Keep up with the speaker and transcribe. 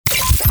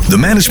The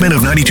management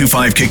of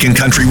 92.5 Kickin'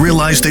 Country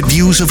realized that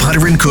views of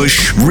Hunter and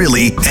Kush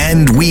really,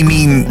 and we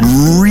mean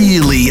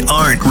really,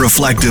 aren't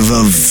reflective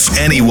of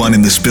anyone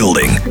in this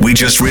building. We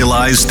just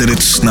realized that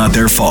it's not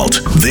their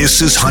fault.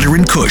 This is Hunter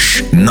and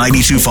Kush,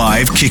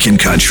 92.5 Kickin'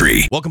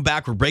 Country. Welcome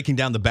back. We're breaking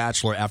down The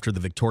Bachelor after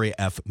the Victoria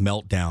F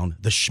meltdown,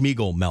 the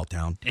Schmiegel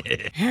meltdown.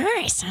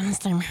 I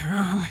sent them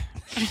home.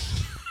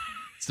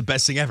 It's the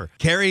best thing ever.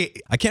 Carrie,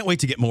 I can't wait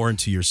to get more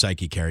into your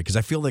psyche, Carrie, because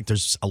I feel like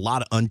there's a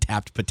lot of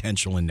untapped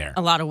potential in there.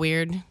 A lot of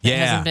weird.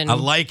 Yeah, I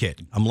like it.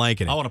 I'm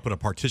liking it. I want to put a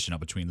partition up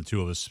between the two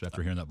of us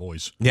after hearing that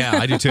voice. Yeah,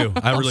 I do too.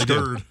 I really do.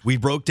 scared. We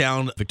broke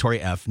down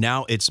Victoria F.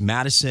 Now it's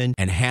Madison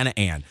and Hannah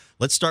Ann.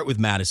 Let's start with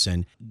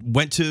Madison.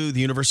 Went to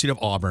the University of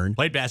Auburn.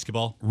 Played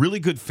basketball.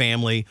 Really good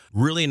family.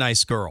 Really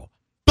nice girl.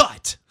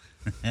 But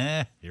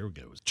Here it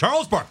goes.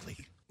 Charles Barkley.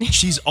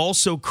 she's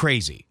also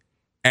crazy.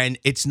 And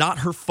it's not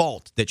her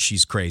fault that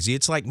she's crazy.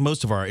 It's like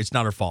most of it's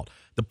not her fault.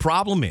 The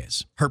problem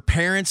is her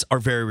parents are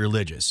very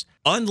religious.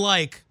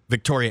 Unlike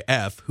Victoria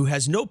F., who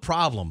has no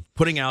problem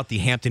putting out the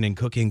Hampton Inn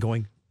cookie and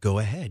going, go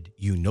ahead.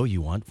 You know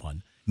you want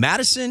fun.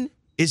 Madison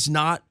is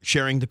not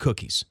sharing the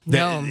cookies.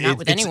 No, not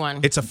with anyone.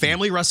 It's a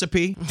family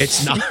recipe.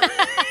 It's not.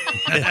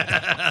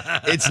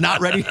 It's not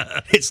ready.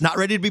 It's not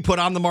ready to be put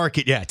on the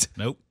market yet.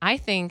 Nope. I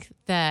think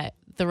that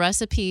the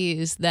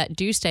recipes that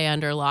do stay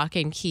under lock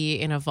and key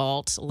in a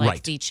vault, like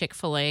Right. the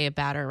Chick-fil-A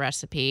batter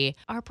recipe,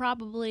 are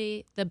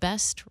probably the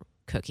best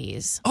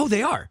cookies Oh,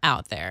 they are.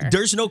 out there.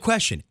 There's no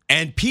question.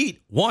 And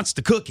Pete wants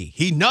the cookie.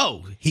 He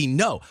know.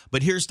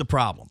 But here's the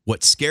problem.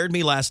 What scared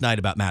me last night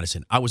about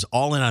Madison, I was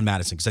all in on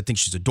Madison because I think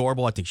she's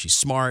adorable. I think she's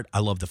smart. I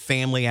love the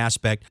family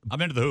aspect.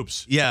 I'm into the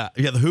hoops. Yeah,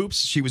 the hoops.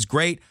 She was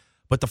great.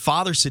 But the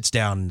father sits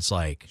down and it's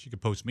like, She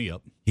could post me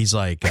up. he's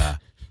like,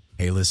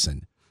 hey,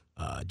 listen,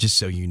 just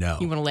so you know.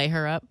 You want to lay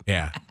her up?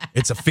 Yeah,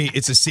 it's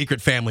a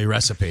secret family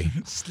recipe.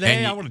 Hey,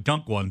 And I want to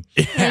dunk one.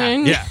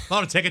 yeah. I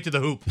want to take it to the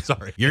hoop.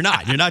 Sorry. You're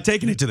not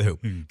taking it to the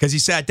hoop because he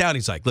sat down.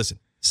 He's like, listen,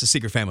 it's a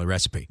secret family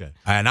recipe. Okay.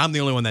 And I'm the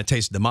only one that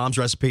tasted the mom's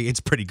recipe. It's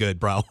pretty good,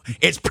 bro.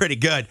 It's pretty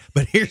good.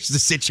 But here's the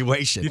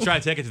situation. You try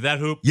to take it to that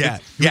hoop? Yeah,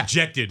 It's yeah.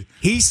 rejected.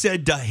 He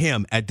said to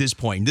him at this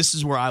point, and this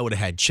is where I would have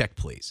had check,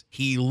 please.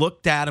 He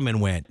looked at him and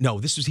went, no,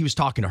 he was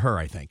talking to her,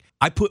 I think.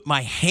 I put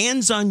my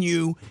hands on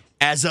you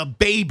as a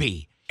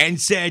baby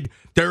and said,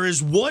 there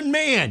is one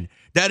man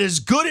that is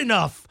good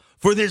enough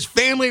for this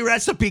family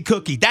recipe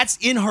cookie. That's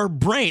in her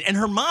brain. And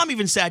her mom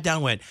even sat down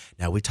and went,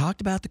 now we talked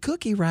about the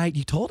cookie, right?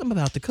 You told him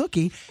about the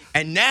cookie.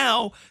 And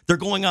now they're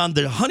going on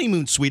the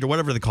honeymoon suite or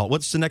whatever they call it.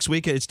 What's the next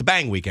weekend? It's the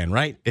bang weekend,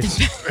 right? It's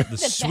The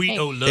sweet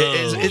oh love.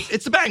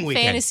 it's the bang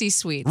weekend. Fantasy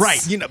suites.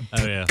 Right,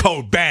 Oh, yeah.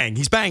 code bang.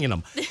 He's banging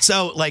them.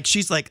 So,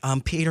 she's like,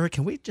 Peter,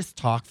 can we just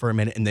talk for a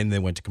minute? And then they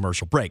went to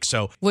commercial break.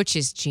 So, Which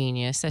is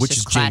genius. That's Which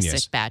just is classic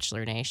genius.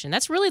 Bachelor Nation.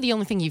 That's really the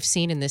only thing you've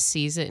seen in this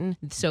season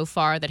so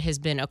far that has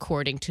been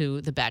according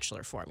to the Bachelor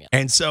formula.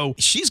 and so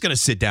she's going to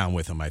sit down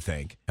with him, I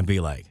think, and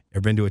be like,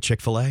 ever been to a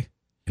Chick-fil-A? And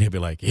he'll be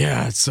like,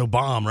 yeah, it's so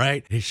bomb,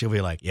 right? And she'll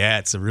be like, yeah,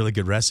 it's a really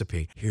good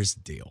recipe. Here's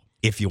the deal.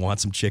 If you want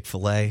some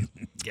Chick-fil-A,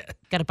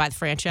 Got to buy the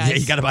franchise. yeah,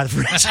 you got to buy the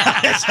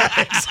franchise.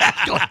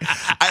 Exactly.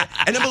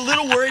 And I'm a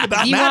little worried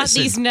about You want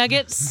Madison. these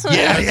nuggets?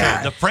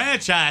 Yeah. The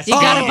franchise. You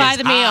got to Oh, buy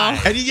the meal.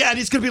 And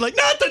he's going to be like,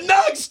 not the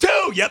nugs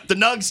too. Yep, the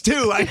nugs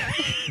too.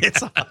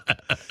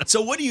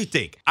 So what do you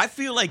think? I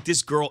feel like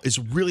this girl is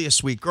really a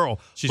sweet girl.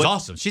 She's but-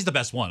 awesome. She's the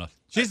best one.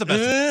 She's the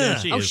best. Yeah,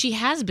 she Oh, is. she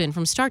has been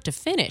from start to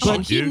finish. Oh,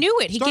 and he dude. knew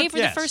it. He Start- gave her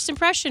yes. the first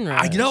impression rose.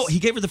 I know he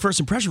gave her the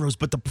first impression rose,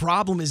 but the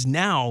problem is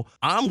now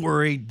I'm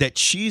worried that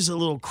she's a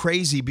little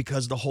crazy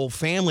because the whole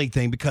family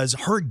thing, because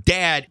her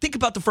dad, think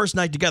about the first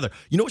night together.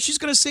 You know what she's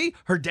going to see?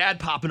 Her dad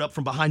popping up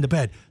from behind the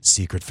bed.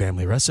 Secret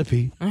family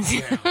recipe.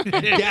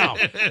 Down.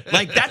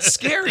 Like, that's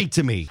scary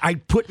to me. I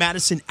put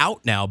Madison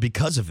out now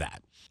because of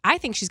that. I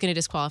think she's going to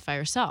disqualify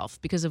herself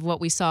because of what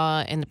we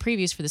saw in the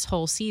previews for this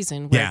whole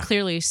season, where Yeah.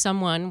 clearly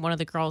one of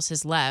the girls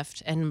has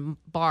left, and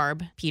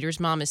Barb, Peter's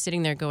mom, is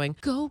sitting there going,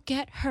 go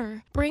get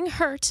her, bring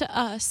her to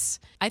us.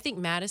 I think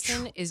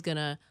Madison is going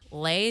to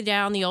lay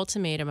down the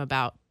ultimatum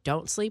about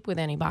don't sleep with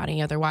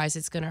anybody, otherwise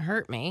it's going to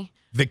hurt me.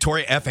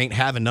 Victoria F. ain't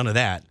having none of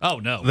that. Oh,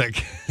 no.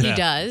 Like, He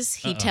does.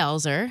 He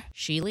tells her.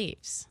 She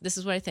leaves. This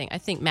is what I think. I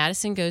think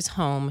Madison goes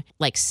home,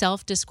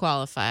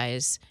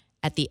 self-disqualifies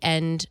at the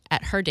end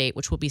at her date,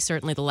 which will be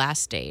certainly the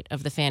last date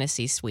of the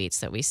fantasy suites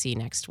that we see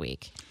next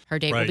week. Her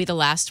date will Right. be the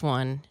last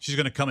one. She's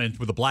going to come in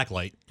with a black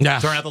light. Yeah.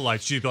 Turn out the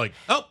lights. She'd be like,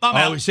 oh, I'm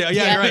out. yeah,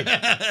 Yeah. you're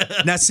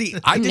right. Now, see,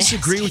 I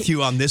disagree with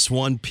you on this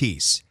one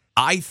piece.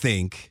 I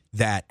think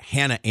that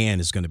Hannah Ann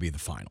is going to be the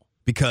final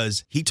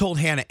because he told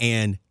Hannah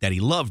Ann that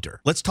he loved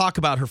her. Let's talk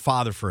about her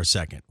father for a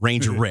second,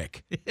 Ranger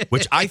Rick,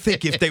 which I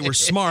think if they were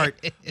smart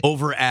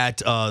over at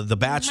The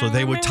Bachelor,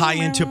 they would tie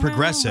into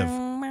Progressive.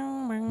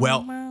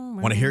 Well,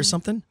 want to hear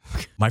something?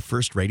 My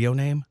first radio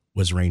name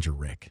was Ranger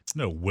Rick.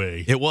 No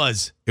way. It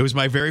was. It was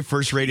my very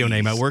first radio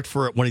name. I worked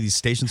for one of these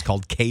stations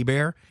called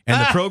K-Bear, and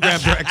the program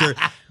director,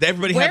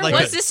 everybody Where had like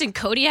was this, in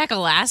Kodiak,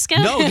 Alaska?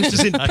 No, this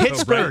is in I know,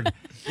 Pittsburgh.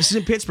 This is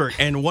in Pittsburgh.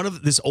 And one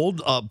of this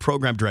old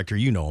program director,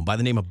 you know him, by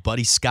the name of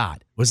Buddy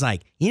Scott, was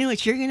like, you know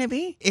what you're going to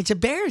be? It's a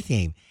bear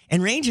theme.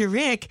 And Ranger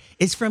Rick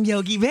is from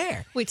Yogi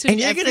Bear. Wait, so and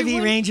you're going to be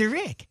everyone- Ranger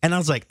Rick. And I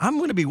was like, I'm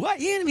going to be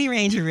what? You're going to be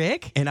Ranger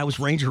Rick? And I was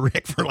Ranger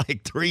Rick for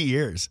like 3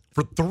 years.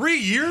 For 3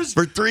 years?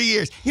 For 3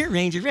 years. You're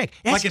Ranger Rick.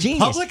 That's Like in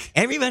genius. Public?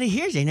 Everybody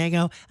hears it and they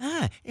go,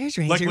 there's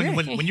Ranger Like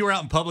Rick. when you were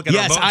out in public at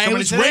Yes, our boat, I somebody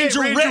was said, "Hey,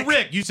 Ranger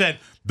Rick." You said,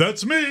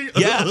 that's me.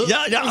 Yeah,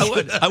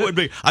 I would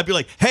be. I'd be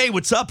like, hey,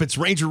 what's up? It's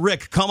Ranger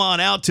Rick. Come on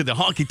out to the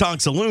Honky Tonk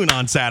Saloon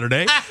on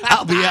Saturday.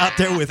 I'll be out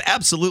there with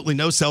absolutely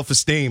no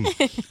self-esteem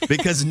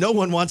because no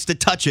one wants to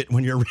touch it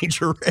when you're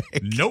Ranger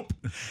Rick. Nope.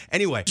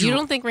 Anyway. You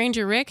don't think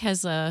Ranger Rick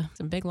has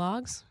some big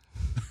logs?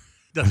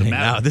 Doesn't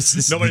matter. No, this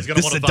is Nobody's going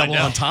to this is want a to find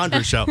double out.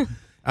 entendre show.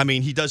 I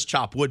mean, he does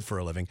chop wood for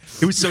a living.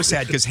 It was so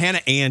sad because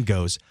Hannah Ann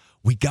goes,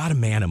 we got to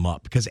man him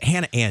up because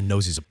Hannah Ann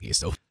knows he's a beast.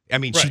 So, I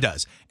mean, she Right.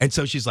 does. And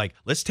so she's like,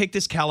 let's take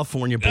this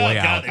California boy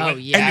out. God, they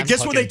went yeah. And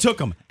guess where they fucking took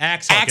him?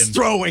 axe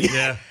throwing.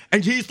 Yeah.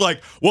 And he's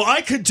like, well,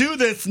 I could do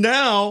this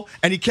now.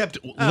 And he kept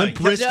limp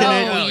wristing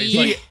no, it. he's He-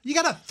 like- You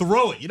got to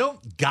throw it. You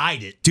don't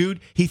guide it. Dude,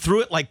 he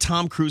threw it like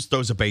Tom Cruise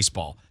throws a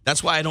baseball.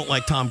 That's why I don't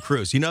like Tom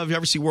Cruise. You know, have you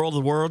ever seen War of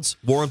the Worlds,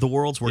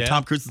 where Yeah.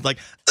 Tom Cruise is like,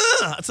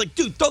 ugh. It's like,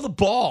 dude, throw the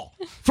ball.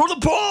 Throw the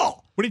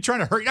ball. What are you trying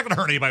to hurt? You're not going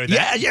to hurt anybody with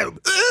that.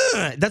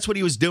 Yeah. That's what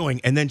he was doing.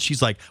 And then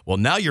she's like, well,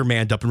 now you're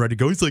manned up and ready to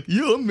go. He's like,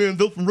 yeah, I'm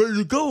manned up and ready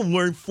to go. I'm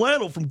wearing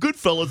flannel from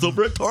Goodfellas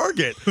over at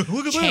Target.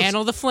 Look at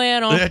Channel the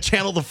flannel. Yeah,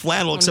 channel the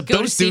flannel. Except go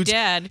to those see dudes,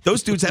 Dad.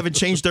 those dudes haven't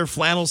changed their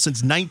flannel since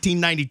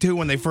 1992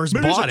 when they first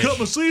Maybe I bought should it. cut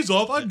my sleeves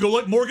off. I can go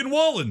like Morgan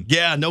Wallen.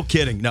 Yeah, no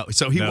kidding. No.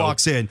 So he No.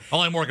 walks in,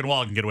 Only Morgan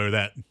Wallen can get away with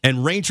that.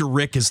 and Ranger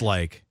Rick is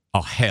like,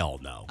 oh, hell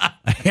no.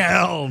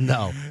 Hell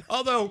no.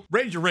 Although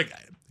Ranger Rick,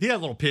 he had a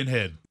little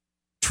pinhead.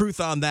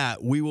 Truth on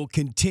that. We will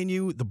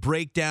continue the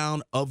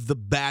breakdown of The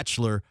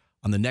Bachelor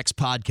on the next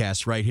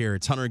podcast right here.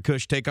 It's Hunter and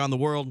Kush take on the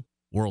world.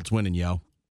 World's winning, yo.